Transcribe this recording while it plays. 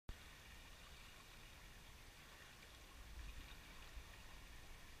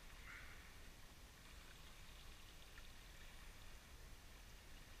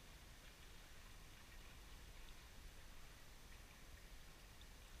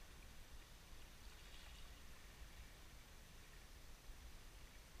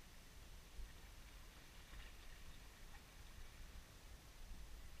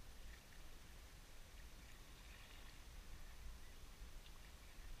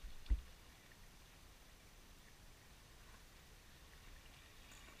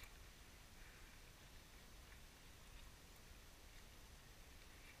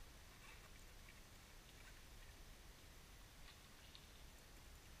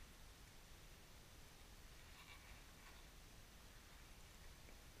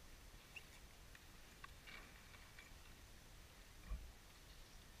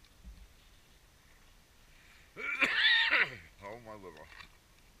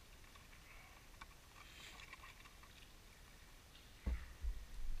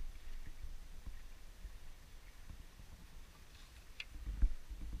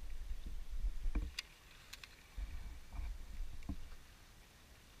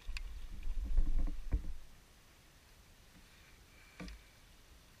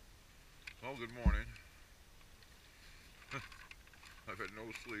Well, good morning. I've had no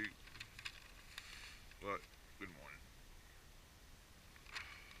sleep, but good morning.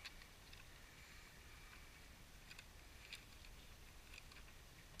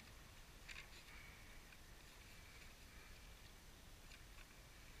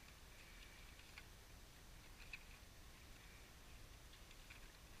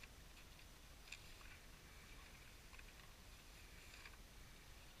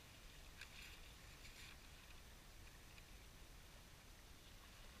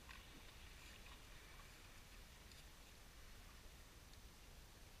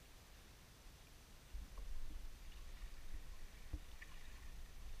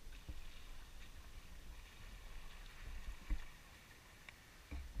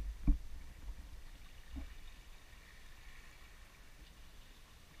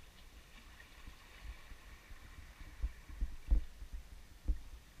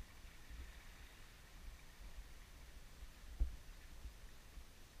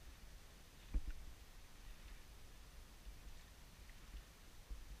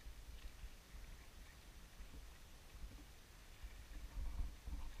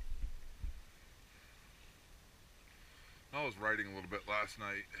 I was writing a little bit last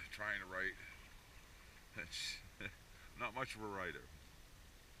night, trying to write. Not much of a writer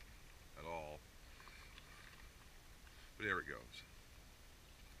at all, but here it goes.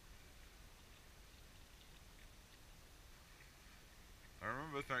 I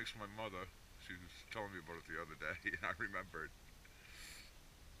remember thanks to my mother. She was telling me about it the other day, and I remembered.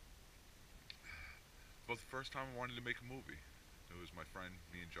 About the first time I wanted to make a movie. It was my friend,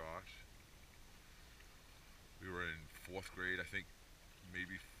 me and Josh. We were in fourth grade, I think,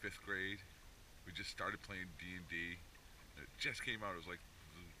 maybe fifth grade. We just started playing D&D. It just came out. It was like,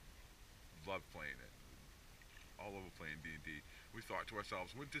 loved playing it. All over playing D&D. We thought to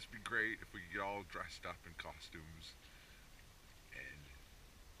ourselves, wouldn't this be great if we could get all dressed up in costumes and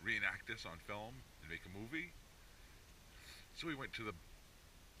reenact this on film and make a movie? So we went to the,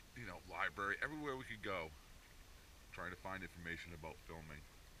 library, everywhere we could go, trying to find information about filming.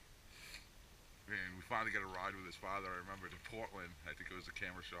 And we finally got a ride with his father, I remember, to Portland. I think it was a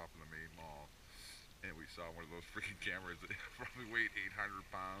camera shop in the main mall. And we saw one of those freaking cameras that probably weighed 800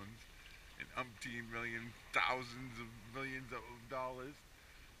 pounds and umpteen million, thousands of millions of dollars.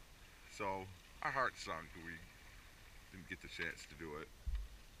 So our hearts sunk. We didn't get the chance to do it.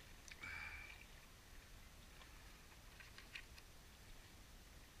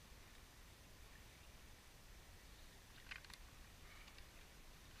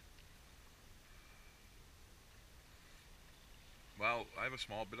 Well, I have a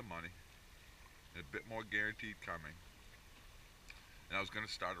small bit of money and a bit more guaranteed coming. And I was going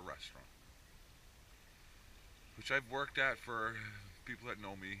to start a restaurant, which I've worked at for people that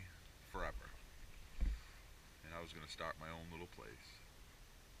know me forever. And I was going to start my own little place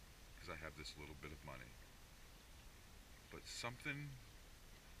because I have this little bit of money. But something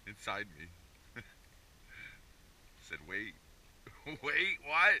inside me said, wait, wait,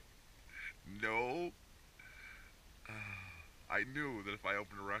 what? No. I knew that if I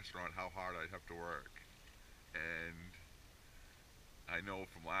opened a restaurant, how hard I'd have to work. And I know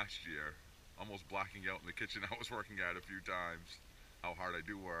from last year, almost blacking out in the kitchen I was working at a few times, how hard I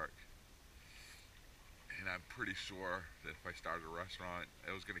do work. And I'm pretty sure that if I started a restaurant,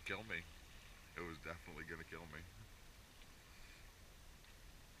 it was going to kill me. It was definitely going to kill me.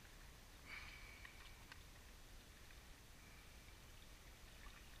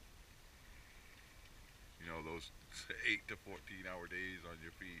 Those 8 to 14 hour days on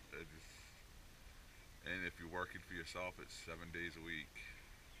your feet. And if you're working for yourself, it's 7 days a week.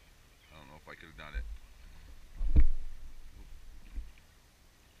 I don't know if I could have done it.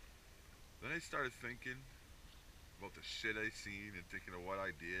 Then I started thinking about the shit I seen and thinking of what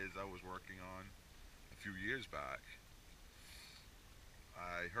ideas I was working on a few years back.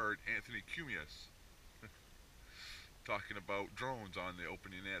 I heard Anthony Cumulus talking about drones on the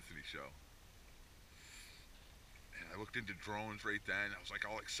Opening Anthony show. And I looked into drones right then. I was like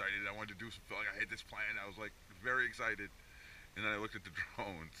all excited. I wanted to do something. Like I had this plan. I was like very excited. And then I looked at the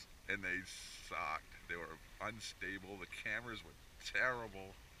drones and they sucked. They were unstable. The cameras were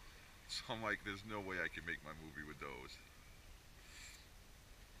terrible. So I'm like, there's no way I can make my movie with those.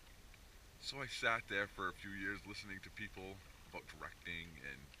 So I sat there for a few years listening to people about directing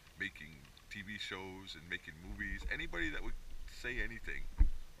and making TV shows and making movies. Anybody that would say anything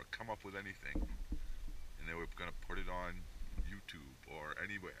or come up with anything. And they were going to put it on YouTube or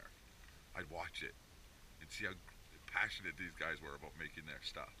anywhere. I'd watch it and see how passionate these guys were about making their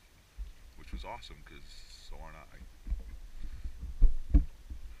stuff, which was awesome because so aren't I.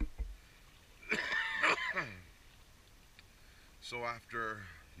 So after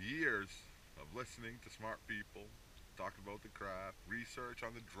years of listening to smart people talk about the craft, research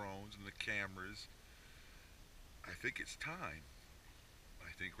on the drones and the cameras, I think it's time.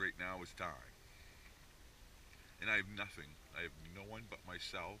 I think right now is time. And I have nothing. I have no one but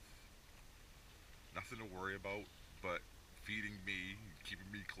myself. Nothing to worry about but feeding me,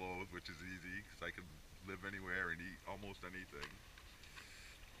 keeping me clothed, which is easy because I can live anywhere and eat almost anything.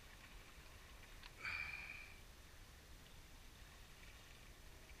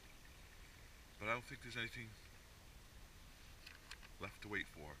 But I don't think there's anything left to wait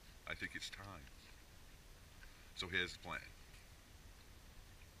for. I think it's time. So here's the plan.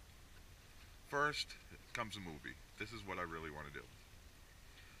 First comes a movie. This is what I really want to do.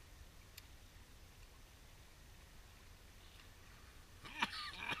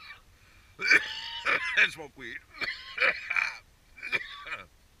 And smoke weed.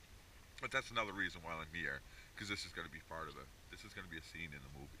 But that's another reason why I'm here, because this is going to be part of it. This is going to be a scene in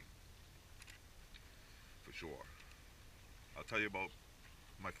the movie, for sure. I'll tell you about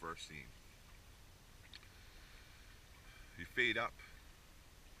my first scene. You fade up,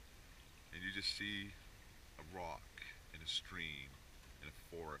 and you just see a rock and a stream and a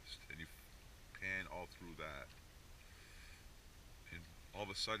forest, and you pan all through that. And all of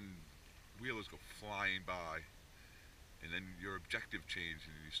a sudden, wheelers go flying by, and then your objective changes,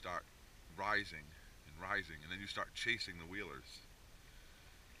 and you start rising and rising, and then you start chasing the wheelers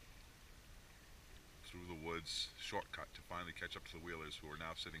through the woods, shortcut to finally catch up to the wheelers who are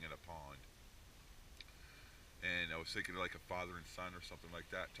now sitting in a pond. And I was thinking like a father and son or something like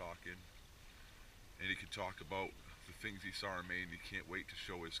that talking, and he could talk about the things he saw in Maine. He can't wait to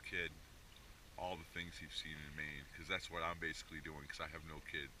show his kid all the things he's seen in Maine, because that's what I'm basically doing, because I have no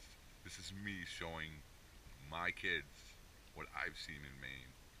kids. This is me showing my kids what I've seen in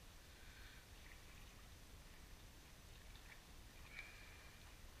Maine.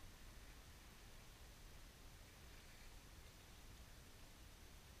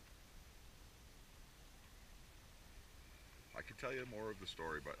 I could tell you more of the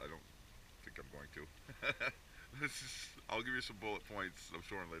story, but I don't think I'm going to. I'll give you some bullet points, I'm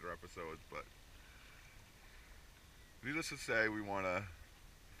sure, in later episodes, but needless to say,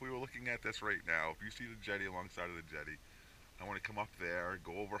 if we were looking at this right now, if you see the jetty alongside of the jetty, I want to come up there,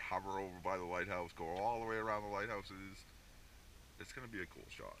 go over, hover over by the lighthouse, go all the way around the lighthouses. It's going to be a cool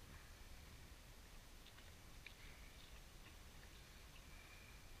shot.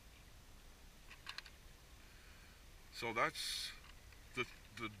 So that's the,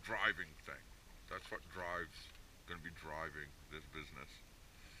 the driving thing. That's what going to be driving this business.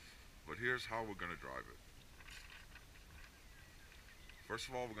 But here's how we're going to drive it. First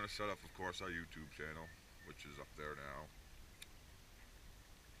of all, we're going to set up, of course, our YouTube channel, which is up there now.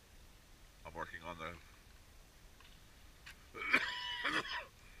 I'm working on the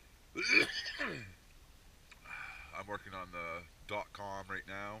I'm working on the .com right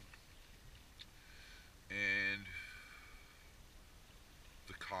now, and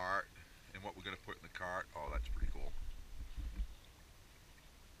the cart, and what we're going to put in the cart. Oh, that's pretty cool.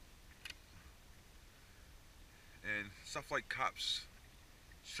 And stuff like cups,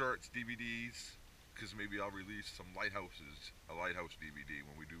 shirts, DVDs, because maybe I'll release some a lighthouse DVD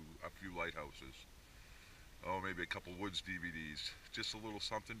when we do a few lighthouses. Oh, maybe a couple woods DVDs. Just a little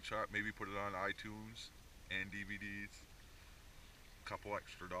something, maybe put it on iTunes and DVDs. A couple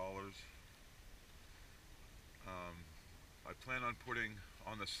extra dollars. I plan on putting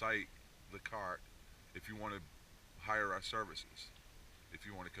on the site the cart if you want to hire our services. If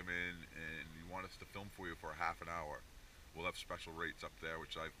you want to come in and you want us to film for you for a half an hour, we'll have special rates up there,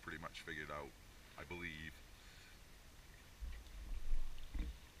 which I've pretty much figured out, I believe.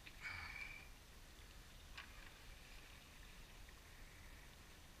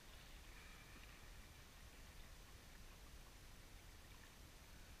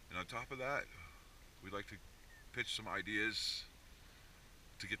 And on top of that, we'd like to pitch some ideas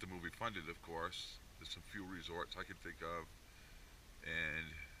to get the movie funded, of course. There's some few resorts I can think of,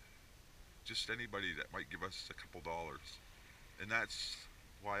 and just anybody that might give us a couple dollars. And that's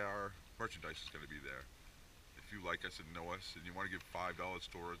why our merchandise is going to be there. If you like us and know us and you want to give $5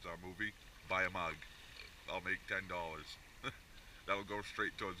 towards our movie, buy a mug. I'll make $10. That'll go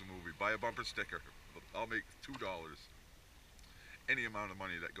straight towards the movie. Buy a bumper sticker. I'll make $2. Any amount of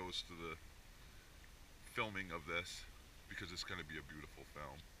money that goes to the filming of this, because it's going to be a beautiful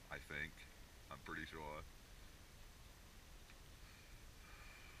film, I think. I'm pretty sure.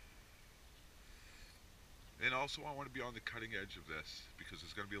 And also, I want to be on the cutting edge of this, because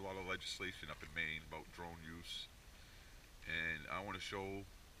there's going to be a lot of legislation up in Maine about drone use, and I want to show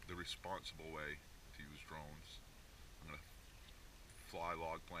the responsible way to to use drones. I'm gonna fly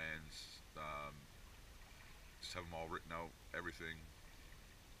log plans, just have them all written out, everything,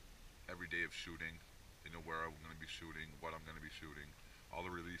 every day of shooting. They know where I'm going to be shooting, what I'm going to be shooting. All the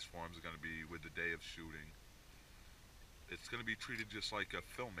release forms are going to be with the day of shooting. It's going to be treated just like a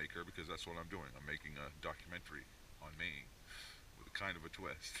filmmaker because that's what I'm doing. I'm making a documentary on Maine with a kind of a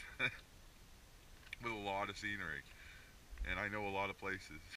twist, with a lot of scenery, and I know a lot of places.